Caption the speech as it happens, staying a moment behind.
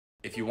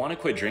If you want to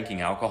quit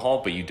drinking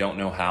alcohol, but you don't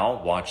know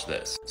how, watch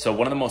this. So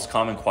one of the most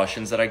common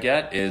questions that I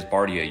get is,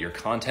 Bardia, your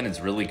content is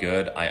really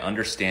good. I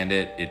understand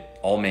it. It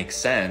all makes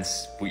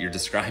sense. What you're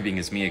describing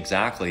is me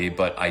exactly,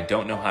 but I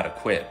don't know how to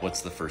quit.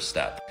 What's the first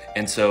step?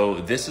 And so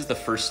this is the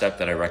first step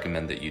that I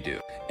recommend that you do.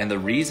 And the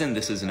reason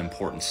this is an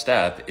important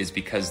step is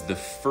because the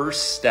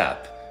first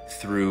step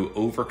through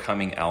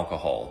overcoming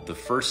alcohol, the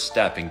first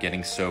step in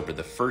getting sober,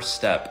 the first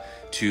step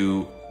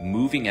to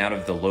moving out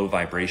of the low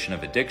vibration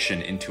of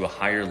addiction into a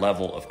higher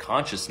level of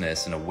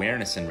consciousness and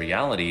awareness and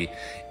reality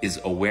is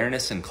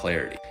awareness and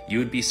clarity. You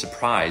would be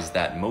surprised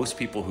that most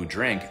people who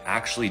drink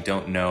actually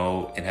don't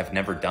know and have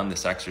never done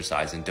this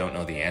exercise and don't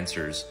know the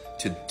answers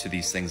to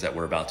these things that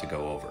we're about to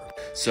go over.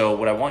 So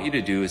what I want you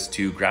to do is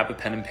to grab a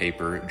pen and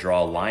paper,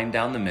 draw a line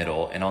down the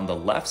middle, and on the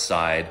left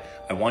side,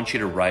 I want you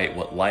to write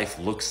what life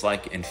looks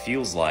like and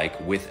feels like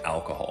with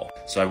alcohol.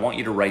 So I want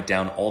you to write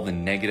down all the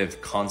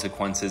negative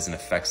consequences and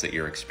effects that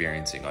you're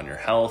experiencing on your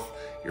health,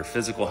 your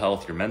physical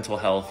health, your mental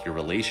health, your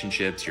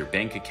relationships, your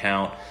bank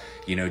account,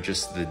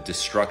 just the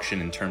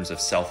destruction in terms of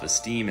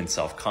self-esteem and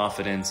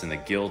self-confidence and the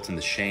guilt and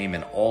the shame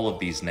and all of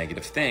these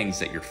negative things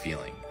that you're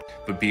feeling.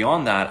 But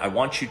beyond that, I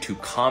want you to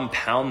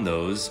compound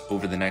those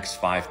over the next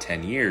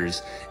 5-10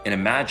 years and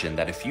imagine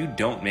that if you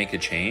don't make a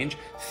change,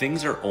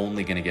 things are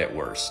only going to get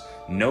worse.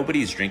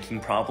 Nobody's drinking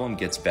problem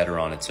gets better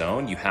on its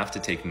own. You have to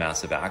take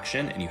massive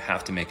action and you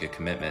have to make a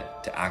commitment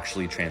to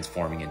actually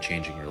transforming and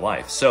changing your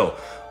life. So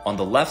on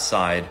the left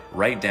side,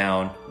 write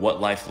down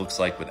what life looks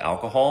like with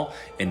alcohol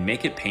and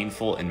make it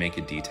painful and make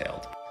it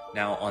detailed.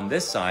 Now on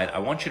this side, I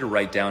want you to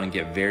write down and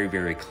get very,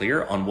 very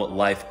clear on what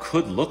life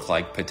could look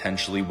like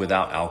potentially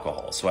without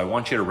alcohol. So I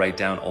want you to write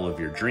down all of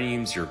your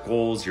dreams, your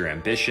goals, your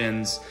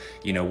ambitions,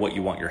 what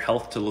you want your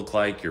health to look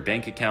like, your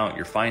bank account,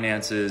 your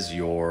finances,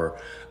 your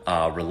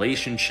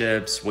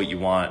relationships, what you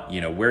want,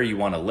 where you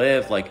want to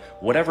live, like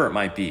whatever it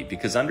might be.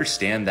 Because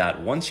understand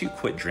that once you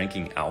quit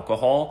drinking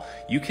alcohol,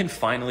 you can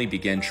finally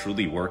begin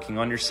truly working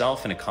on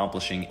yourself and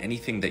accomplishing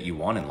anything that you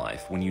want in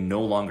life when you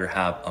no longer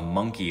have a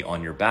monkey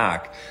on your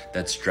back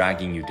that's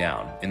dragging you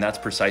down. And that's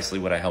precisely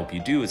what I help you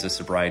do as a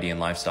sobriety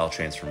and lifestyle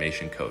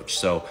transformation coach.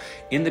 So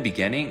in the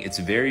beginning, it's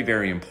very,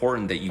 very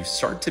important that you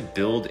start to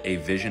build a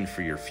vision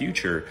for your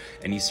future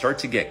and you start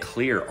to get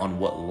clear on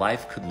what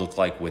life could look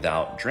like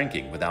without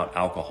drinking, without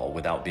alcohol,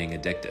 without being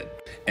addicted.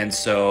 And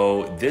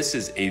so this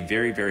is a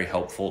very, very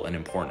helpful and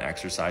important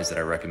exercise that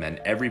I recommend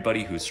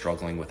everybody who's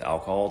struggling with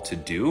alcohol to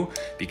do,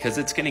 because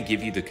it's going to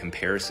give you the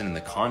comparison and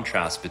the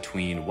contrast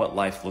between what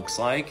life looks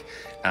like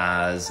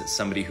as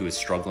somebody who is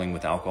struggling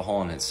with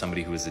alcohol and as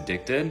somebody who is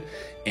addicted,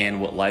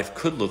 and what life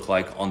could look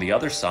like on the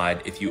other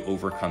side if you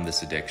overcome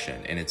this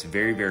addiction. And it's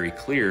very, very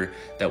clear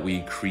that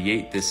we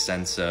create this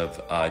sense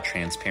of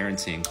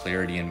transparency and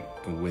clarity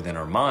within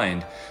our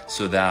mind,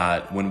 so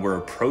that when we're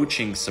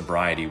approaching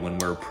sobriety, when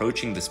we're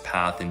approaching this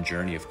path and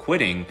journey of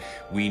quitting,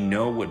 we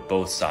know what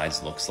both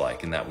sides looks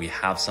like and that we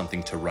have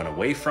something to run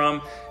away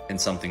from and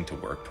something to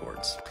work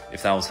towards.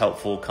 If that was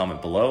helpful,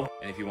 comment below.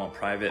 And if you want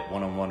private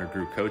one-on-one or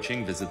group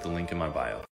coaching, visit the link in my bio.